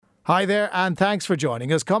Hi there, and thanks for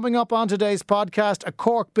joining us. Coming up on today's podcast, a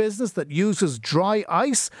Cork business that uses dry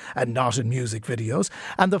ice and not in music videos,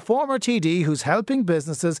 and the former TD who's helping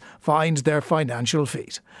businesses find their financial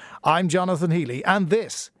feet. I'm Jonathan Healy, and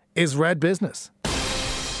this is Red Business.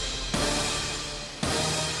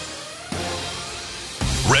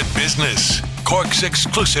 Red Business, Cork's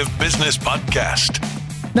exclusive business podcast.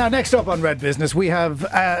 Now, next up on Red Business, we have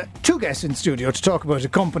two guests in studio to talk about a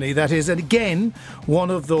company that is, again, one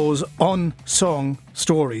of those unsung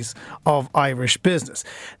stories of Irish business.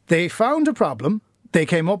 They found a problem, they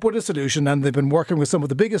came up with a solution, and they've been working with some of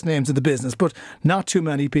the biggest names in the business, but not too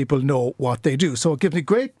many people know what they do. So it gives me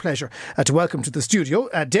great pleasure to welcome to the studio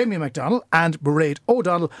Damien McDonnell and Mairead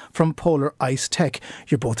O'Donnell from Polar IceTech.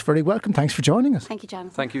 You're both very welcome. Thanks for joining us. Thank you,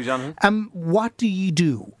 Jonathan. Thank you, Jonathan. What do you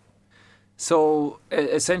do? So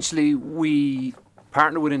essentially we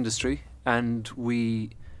partner with industry and we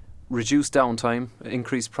reduce downtime,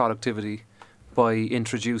 increase productivity by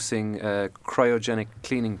introducing a cryogenic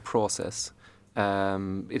cleaning process.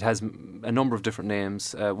 It has a number of different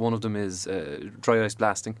names. One of them is dry ice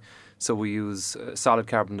blasting. So we use solid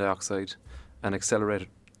carbon dioxide and accelerate it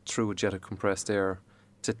through a jet of compressed air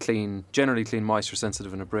to generally clean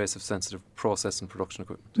moisture-sensitive and abrasive-sensitive process and production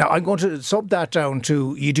equipment. Now, I'm going to sub that down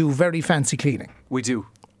to you do very fancy cleaning. We do.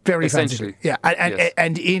 Very essentially. fancy. Yeah,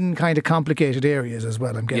 and in kind of complicated areas as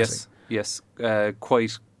well, I'm guessing. Yes.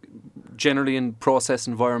 Quite generally in process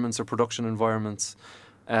environments or production environments.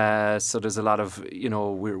 So there's a lot of,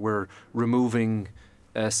 we're removing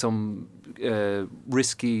some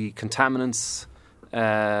risky contaminants,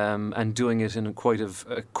 and doing it in quite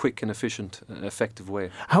a quick and efficient and effective way.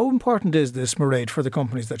 How important is this, Mairead, for the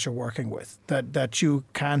companies that you're working with, that you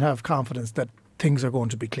can have confidence that things are going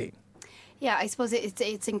to be clean? Yeah, I suppose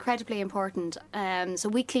it's incredibly important. So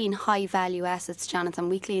we clean high value assets, Jonathan.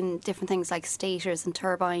 We clean different things like stators and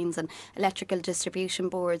turbines and electrical distribution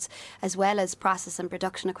boards, as well as process and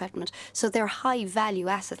production equipment. So they're high value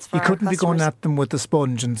assets for our customers. You couldn't be going at them with a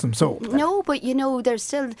sponge and some soap. No, but there's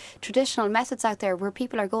still traditional methods out there where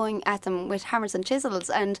people are going at them with hammers and chisels.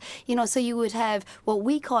 And, so you would have what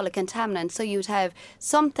we call a contaminant. So you would have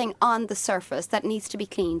something on the surface that needs to be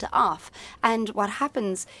cleaned off. And what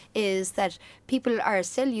happens is that people are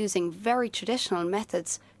still using very traditional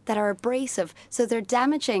methods that are abrasive, so they're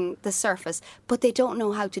damaging the surface, but they don't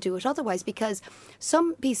know how to do it otherwise, because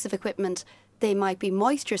some pieces of equipment, they might be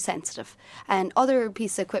moisture sensitive and other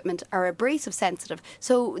pieces of equipment are abrasive sensitive.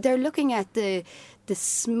 So they're looking at the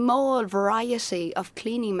small variety of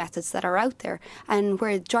cleaning methods that are out there, and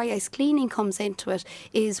where dry ice cleaning comes into it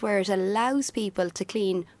is where it allows people to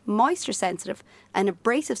clean moisture sensitive and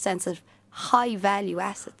abrasive sensitive high value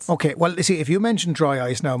assets. Okay, well, you see, if you mention dry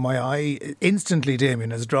ice now, my eye instantly,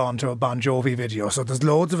 Damien, is drawn to a Bon Jovi video. So there's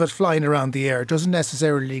loads of it flying around the air. It doesn't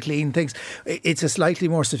necessarily clean things. It's a slightly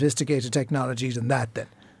more sophisticated technology than that then.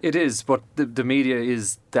 It is, but the media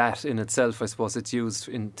is that in itself, I suppose. It's used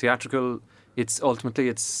in theatrical. It's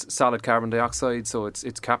solid carbon dioxide, so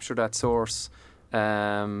it's captured at source,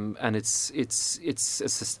 and it's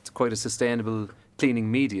quite a sustainable cleaning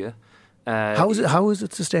media. How is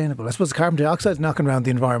it sustainable? I suppose carbon dioxide is knocking around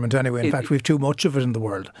the environment anyway. In fact, we have too much of it in the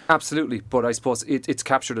world. Absolutely, but I suppose it's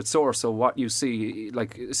captured at source. So what you see,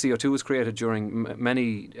 like CO2 is created during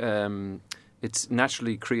many, it's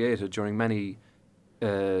naturally created during many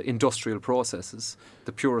industrial processes.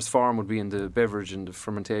 The purest form would be in the beverage and the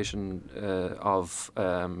fermentation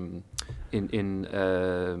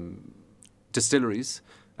in distilleries,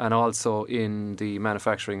 and also in the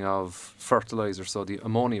manufacturing of fertilizer, so the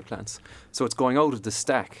ammonia plants. So it's going out of the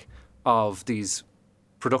stack of these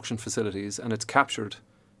production facilities, and it's captured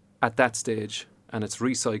at that stage, and it's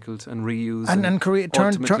recycled and reused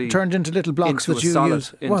and turned into little blocks which you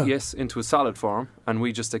use. Yes, into a solid form, and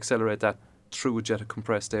we just accelerate that through a jet of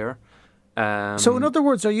compressed air. So in other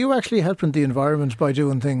words, are you actually helping the environment by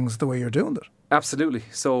doing things the way you're doing it? Absolutely.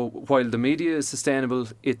 So while the media is sustainable,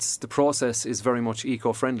 the process is very much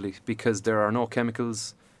eco-friendly because there are no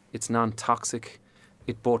chemicals, it's non-toxic,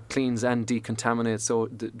 it both cleans and decontaminates. So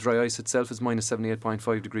the dry ice itself is minus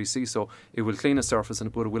 78.5 degrees C, so it will clean a surface,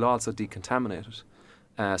 but it will also decontaminate it.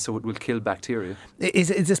 So it will kill bacteria. Is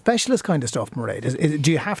it specialist kind of stuff, Mairead?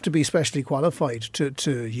 Do you have to be specially qualified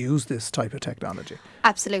to use this type of technology?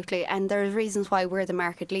 Absolutely, and there are reasons why we're the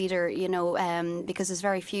market leader, because there's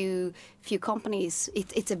very few companies.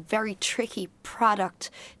 It's a very tricky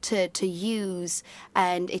product to use,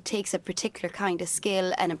 and it takes a particular kind of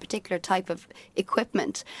skill and a particular type of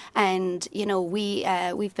equipment. And,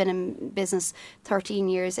 we've been in business 13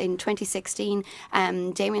 years. In 2016,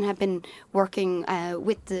 Damien had been working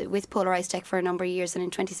with Polar IceTech for a number of years, and in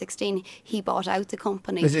 2016 he bought out the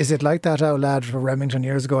company. Is it like that old lad from Remington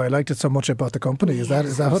years ago? I liked it so much I bought the company. Is that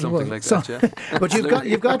what it was? Something like that, yeah. But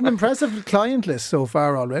you've got an impressive client list so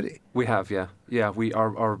far already. We have, yeah. We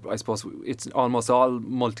are. I suppose it's almost all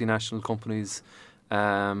multinational companies.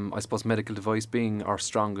 I suppose medical device being our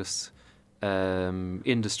strongest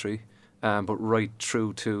industry, but right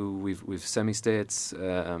through to we've semi-states,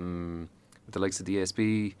 with the likes of the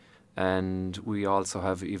ESB, and we also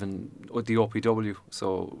have even the OPW.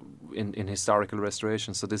 So in historical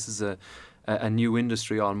restoration. So this is a new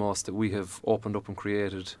industry almost that we have opened up and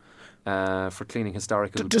created for cleaning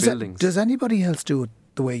historical buildings. Does anybody else do it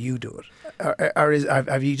the way you do it, or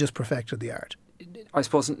have you just perfected the art? I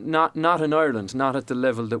suppose not in Ireland, not at the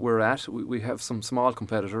level that we're at. We have some small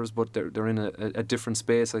competitors, but they're in a different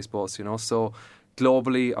space, I suppose. So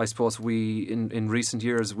globally, I suppose in recent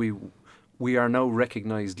years we are now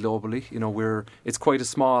recognised globally. It's quite a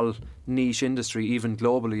small niche industry, even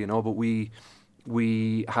globally. But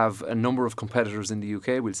we have a number of competitors in the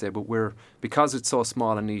UK, we'll say, but because it's so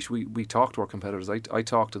small and niche, we talk to our competitors. I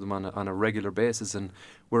talk to them on a regular basis, and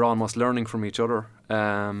we're almost learning from each other.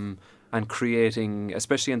 And creating,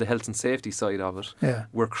 especially in the health and safety side of it,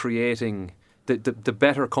 we're creating the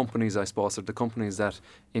better companies, I suppose, are the companies that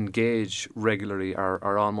engage regularly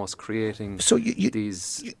are almost creating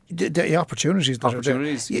the opportunities that are there.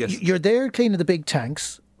 Yes. You're there cleaning the big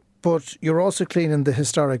tanks, but you're also cleaning the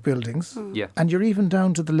historic buildings. Yeah. And you're even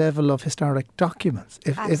down to the level of historic documents.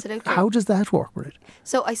 Absolutely. How does that work, Mairead?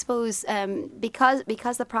 So I suppose because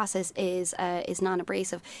the process is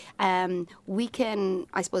non-abrasive, we can,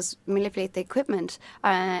 I suppose, manipulate the equipment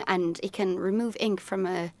and it can remove ink from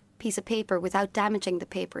a piece of paper without damaging the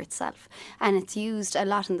paper itself, and it's used a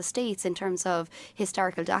lot in the States in terms of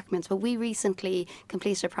historical documents. But we recently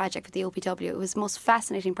completed a project with the OPW. It was the most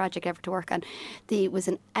fascinating project ever to work on. It was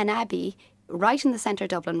an abbey right in the centre of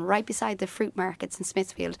Dublin, right beside the fruit markets in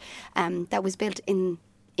Smithfield, that was built in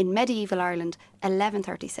medieval Ireland,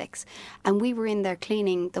 1136, and we were in there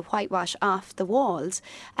cleaning the whitewash off the walls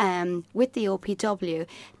with the OPW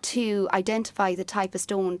to identify the type of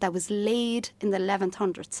stone that was laid in the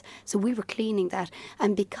 1100s. So we were cleaning that,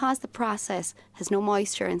 and because the process has no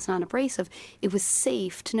moisture and it's non-abrasive, it was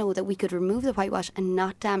safe to know that we could remove the whitewash and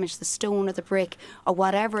not damage the stone or the brick or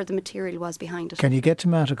whatever the material was behind it. Can you get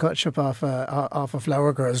tomato ketchup off a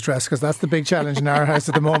flower girl's dress? Because that's the big challenge in our house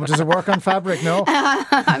at the moment. Does it work on fabric? No?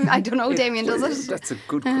 I don't know, Damien, does it? That's a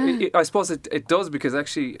good I suppose it does, because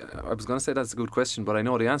actually I was going to say that's a good question, but I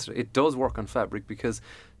know the answer. It does work on fabric, because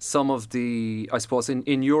some of the, I suppose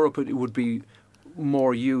in Europe it would be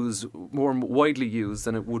more widely used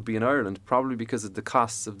than it would be in Ireland, probably because of the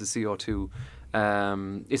costs of the CO2.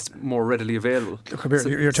 It's more readily available. Look,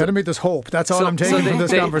 you're telling me there's hope. That's all I'm taking from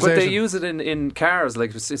this conversation. But they use it in cars,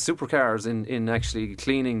 like supercars, in actually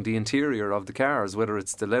cleaning the interior of the cars, whether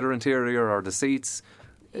it's the leather interior or the seats.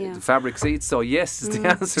 The fabric seats. So yes is the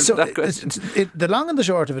answer to that question. The long and the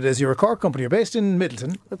short of it is you're a Cork company. You're based in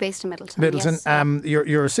Middleton. We're based in Middleton. Yes.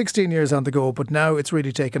 You're 16 years on the go, but now it's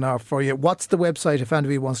really taken off for you. What's the website if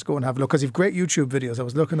anybody wants to go and have a look? Because you've great YouTube videos. I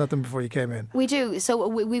was looking at them before you came in. We do. So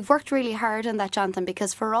we've worked really hard on that, Jonathan,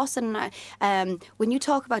 because for us, and when you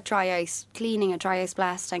talk about dry ice cleaning and dry ice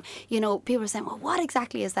blasting, people are saying, well, what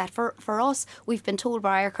exactly is that? For us, we've been told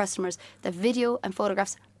by our customers that video and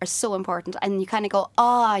photographs are so important, and you kind of go,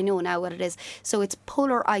 I know now what it is. So it's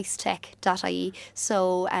polaricetech.ie.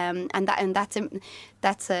 So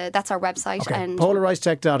that's our website. Okay. And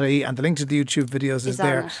polaricetech.ie, and the link to the YouTube videos is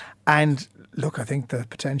there. And look, I think the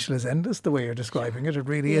potential is endless the way you're describing it. It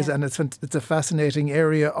really is, and it's a fascinating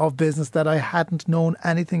area of business that I hadn't known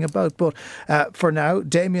anything about. But for now,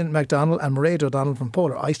 Damien McDonnell and Mairead O'Donnell from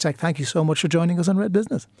Polar IceTech, thank you so much for joining us on Red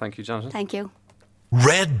Business. Thank you, Jonathan. Thank you.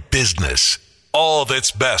 Red Business. All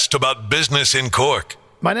that's best about business in Cork.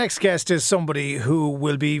 My next guest is somebody who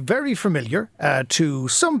will be very familiar to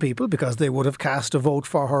some people because they would have cast a vote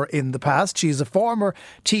for her in the past. She's a former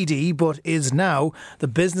TD but is now the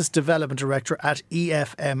Business Development Director at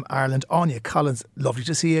EFM Ireland. Aine Collins, lovely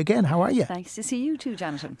to see you again. How are you? Nice to see you too,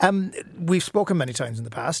 Jonathan. We've spoken many times in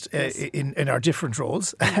the past in our different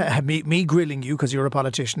roles. me grilling you because you're a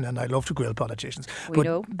politician and I love to grill politicians. We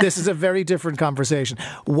know. This is a very different conversation.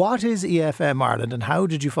 What is EFM Ireland and how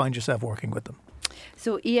did you find yourself working with them?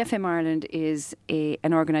 So EFM Ireland is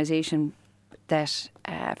an organisation that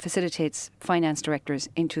facilitates finance directors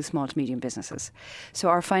into small to medium businesses. So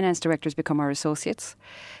our finance directors become our associates.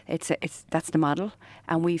 That's the model,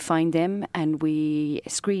 and we find them and we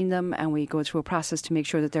screen them and we go through a process to make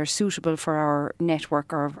sure that they're suitable for our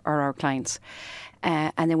network or our clients.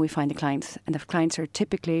 And then we find the clients, and the clients are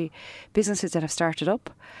typically businesses that have started up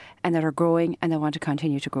and that are growing and that want to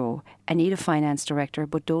continue to grow and need a finance director,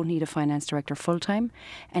 but don't need a finance director full time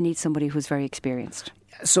and need somebody who's very experienced.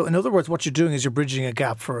 So, in other words, what you're doing is you're bridging a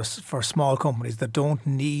gap for small companies that don't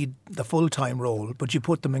need the full-time role, but you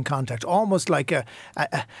put them in contact, almost like a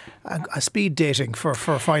speed dating for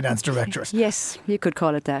finance directors. Yes, you could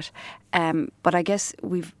call it that. But I guess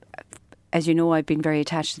as you know, I've been very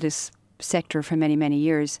attached to this sector for many, many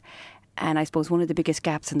years. And I suppose one of the biggest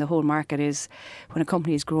gaps in the whole market is when a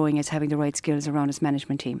company is growing, is having the right skills around its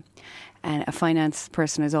management team. And a finance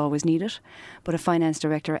person is always needed, but a finance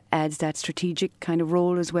director adds that strategic kind of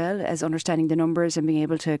role as well as understanding the numbers and being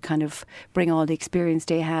able to kind of bring all the experience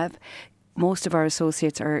they have. Most of our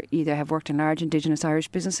associates are either have worked in large Indigenous Irish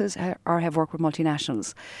businesses or have worked with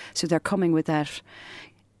multinationals. So they're coming with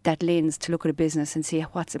that lens to look at a business and see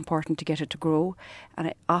what's important to get it to grow.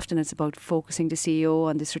 And often it's about focusing the CEO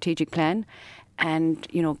on the strategic plan and,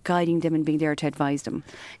 guiding them and being there to advise them.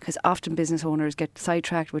 Because often business owners get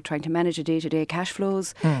sidetracked with trying to manage the day-to-day cash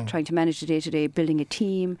flows, trying to manage the day-to-day building a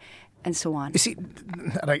team, and so on. You see,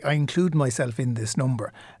 I include myself in this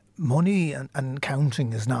number. Money and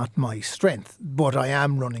counting is not my strength, but I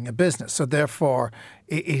am running a business. So therefore,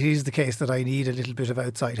 it is the case that I need a little bit of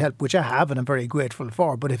outside help, which I have and I'm very grateful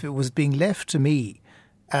for. But if it was being left to me,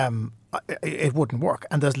 it wouldn't work.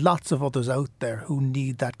 And there's lots of others out there who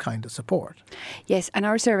need that kind of support. Yes, and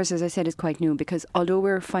our service, as I said, is quite new because although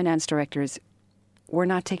we're finance directors, we're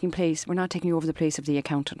not taking over the place of the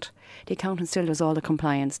accountant. The accountant still does all the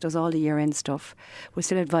compliance, does all the year-end stuff. We'll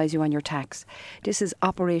still advise you on your tax. This is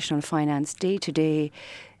operational finance, day to day.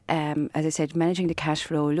 As I said, managing the cash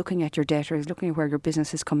flow, looking at your debtors, looking at where your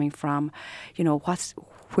business is coming from,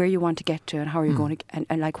 where you want to get to and how are you going to,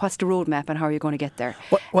 and like what's the roadmap and how are you going to get there.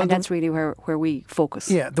 And that's really where we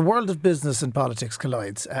focus. Yeah, the world of business and politics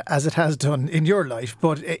collides, as it has done in your life.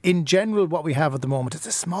 But in general, what we have at the moment is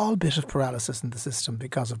a small bit of paralysis in the system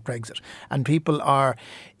because of Brexit. And people are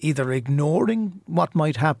either ignoring what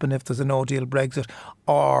might happen if there's a no-deal Brexit,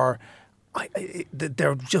 or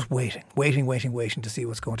they're just waiting to see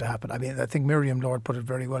what's going to happen. I mean, I think Miriam Lord put it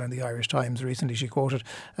very well in the Irish Times recently. She quoted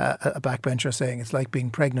a backbencher saying it's like being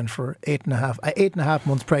pregnant for 8.5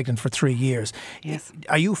 months pregnant for 3 years. Yes.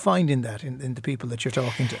 Are you finding that in the people that you're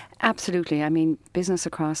talking to? Absolutely. I mean, business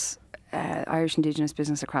across Irish Indigenous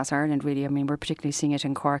business across Ireland, really. I mean, we're particularly seeing it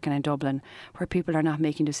in Cork and in Dublin, where people are not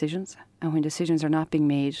making decisions, and when decisions are not being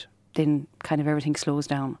made, then kind of everything slows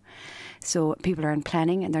down. So people are in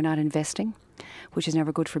planning and they're not investing, which is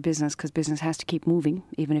never good for business because business has to keep moving.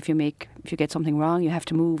 Even if you get something wrong, you have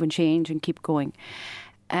to move and change and keep going.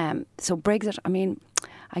 So Brexit, I mean,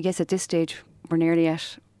 I guess at this stage we're nearly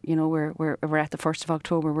at, we're at the 1st of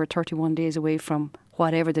October. We're 31 days away from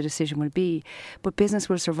whatever the decision will be. But business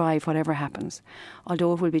will survive whatever happens.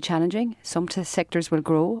 Although it will be challenging, some sectors will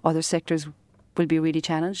grow, other sectors will be really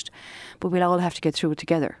challenged, but we'll all have to get through it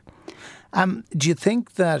together. Do you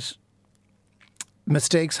think that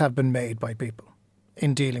mistakes have been made by people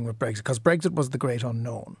in dealing with Brexit? Because Brexit was the great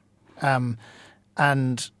unknown.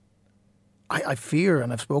 And I fear,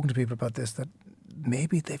 and I've spoken to people about this, that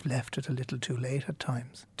maybe they've left it a little too late at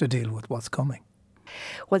times to deal with what's coming.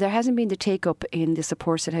 Well, there hasn't been the take-up in the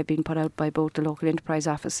supports that have been put out by both the local enterprise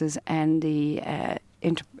offices and the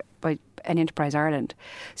Enterprise Ireland.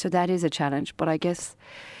 So that is a challenge. But I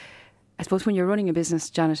suppose when you're running a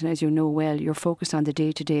business, Jonathan, as you know well, you're focused on the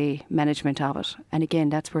day-to-day management of it. And again,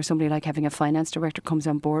 that's where somebody like having a finance director comes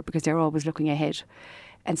on board, because they're always looking ahead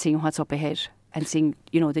and seeing what's up ahead and seeing,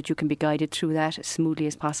 that you can be guided through that as smoothly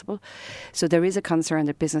as possible. So there is a concern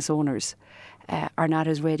that business owners are not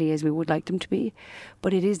as ready as we would like them to be.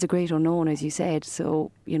 But it is the great unknown, as you said.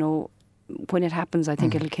 So, when it happens, I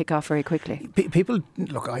think it'll kick off very quickly. People,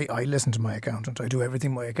 look, I listen to my accountant. I do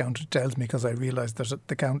everything my accountant tells me because I realise that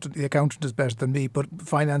the accountant is better than me. But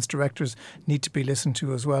finance directors need to be listened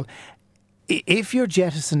to as well. If you're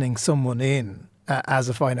jettisoning someone in as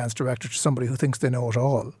a finance director to somebody who thinks they know it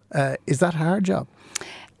all, is that a hard job?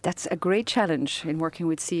 That's a great challenge in working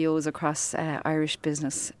with CEOs across Irish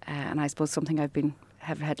business, and I suppose something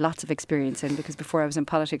have had lots of experience in, because before I was in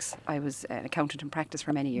politics I was an accountant in practice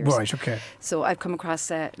for many years. Right, okay. So I've come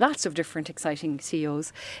across lots of different exciting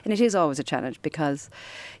CEOs, and it is always a challenge because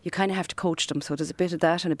you kind of have to coach them. So there's a bit of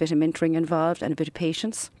that and a bit of mentoring involved and a bit of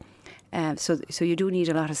patience. So you do need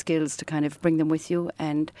a lot of skills to kind of bring them with you,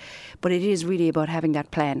 but it is really about having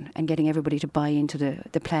that plan and getting everybody to buy into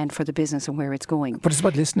the plan for the business and where it's going. But it's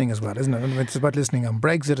about listening as well, isn't it? I mean, it's about listening on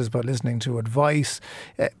Brexit. It's about listening to advice.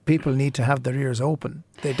 People need to have their ears open.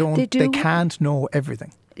 They can't know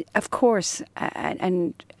everything. Of course,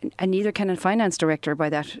 and neither can a finance director by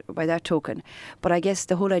that token. But I guess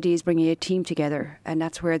the whole idea is bringing a team together, and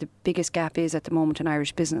that's where the biggest gap is at the moment in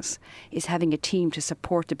Irish business, is having a team to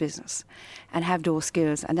support the business and have those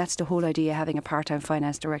skills. And that's the whole idea, having a part-time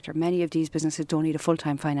finance director. Many of these businesses don't need a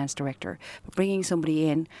full-time finance director, but bringing somebody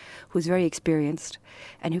in who's very experienced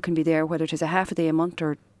and who can be there, whether it is a half a day a month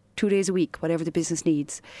or 2 days a week, whatever the business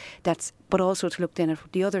needs. But also to look then at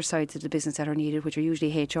the other sides of the business that are needed, which are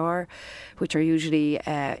usually HR, which are usually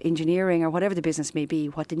engineering, or whatever the business may be,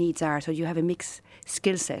 what the needs are. So you have a mixed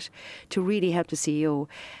skill set to really help the CEO,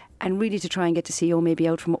 and really to try and get the CEO maybe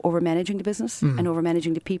out from over-managing the business and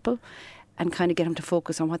over-managing the people, and kind of get them to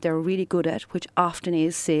focus on what they're really good at, which often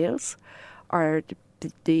is sales, or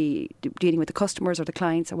the dealing with the customers or the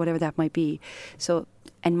clients or whatever that might be. So,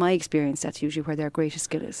 in my experience, that's usually where their greatest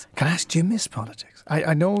skill is. Can I ask, do you miss politics?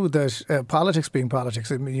 I know that politics being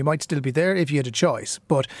politics, I mean, you might still be there if you had a choice,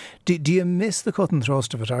 but do you miss the cut and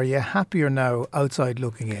thrust of it? Are you happier now outside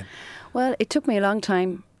looking in? Well, it took me a long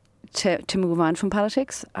time to move on from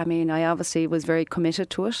politics. I mean, I obviously was very committed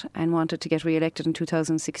to it and wanted to get re-elected in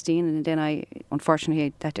 2016, and then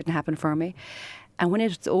unfortunately, that didn't happen for me. And when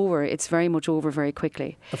it's over, it's very much over very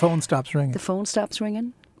quickly. The phone stops ringing. The phone stops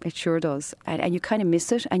ringing. It sure does. And you kind of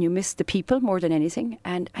miss it, and you miss the people more than anything.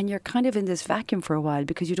 And you're kind of in this vacuum for a while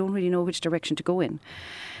because you don't really know which direction to go in.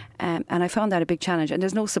 And I found that a big challenge. And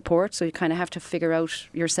there's no support, so you kind of have to figure out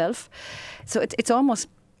yourself. So it's almost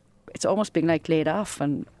being like laid off,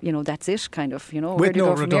 and that's it, kind of. With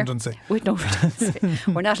no redundancy. With no redundancy.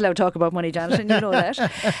 We're not allowed to talk about money, Jonathan. You know that.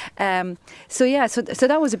 So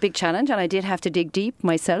that was a big challenge, and I did have to dig deep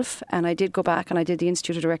myself. And I did go back and I did the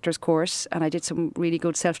Institute of Directors course, and I did some really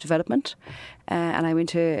good self-development. And I went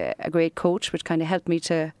to a great coach, which kind of helped me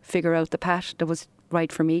to figure out the path that was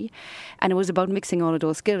right for me. And it was about mixing all of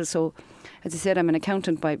those skills. So, as I said, I'm an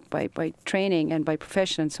accountant by training and by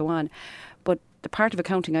profession and so on. But the part of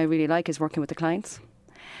accounting I really like is working with the clients.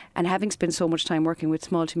 And having spent so much time working with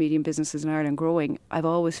small to medium businesses in Ireland growing, I've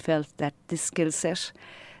always felt that this skill set,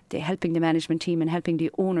 helping the management team and helping the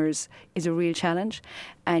owners, is a real challenge.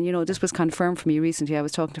 And, this was confirmed for me recently. I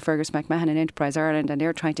was talking to Fergus McMahon in Enterprise Ireland, and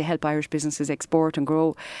they're trying to help Irish businesses export and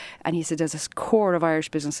grow. And he said there's this core of Irish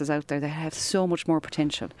businesses out there that have so much more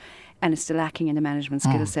potential, and it's still lacking in the management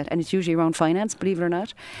skill set. And it's usually around finance, believe it or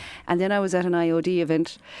not. And then I was at an IOD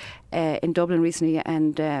event in Dublin recently,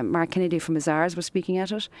 and Mark Kennedy from Mazars was speaking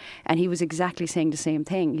at it, and he was exactly saying the same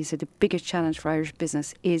thing. He said the biggest challenge for Irish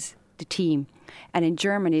business is the team. And in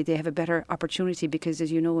Germany, they have a better opportunity because,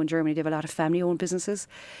 as you know, in Germany, they have a lot of family-owned businesses,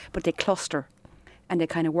 but they cluster and they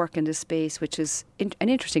kind of work in this space, which is an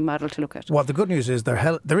interesting model to look at. Well, the good news is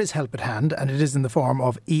there is help at hand, and it is in the form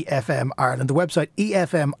of EFM Ireland. The website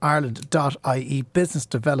efmireland.ie. Business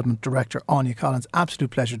Development Director Aine Collins. Absolute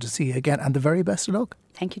pleasure to see you again, and the very best of luck.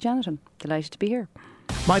 Thank you, Jonathan. Delighted to be here.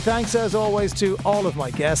 My thanks, as always, to all of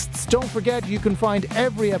my guests. Don't forget, you can find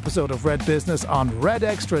every episode of Red Business on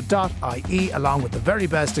redextra.ie, along with the very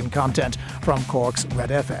best in content from Cork's Red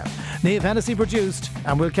FM. Niamh Hennessy produced,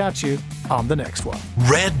 and we'll catch you on the next one.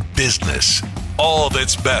 Red Business. All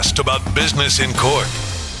that's best about business in Cork.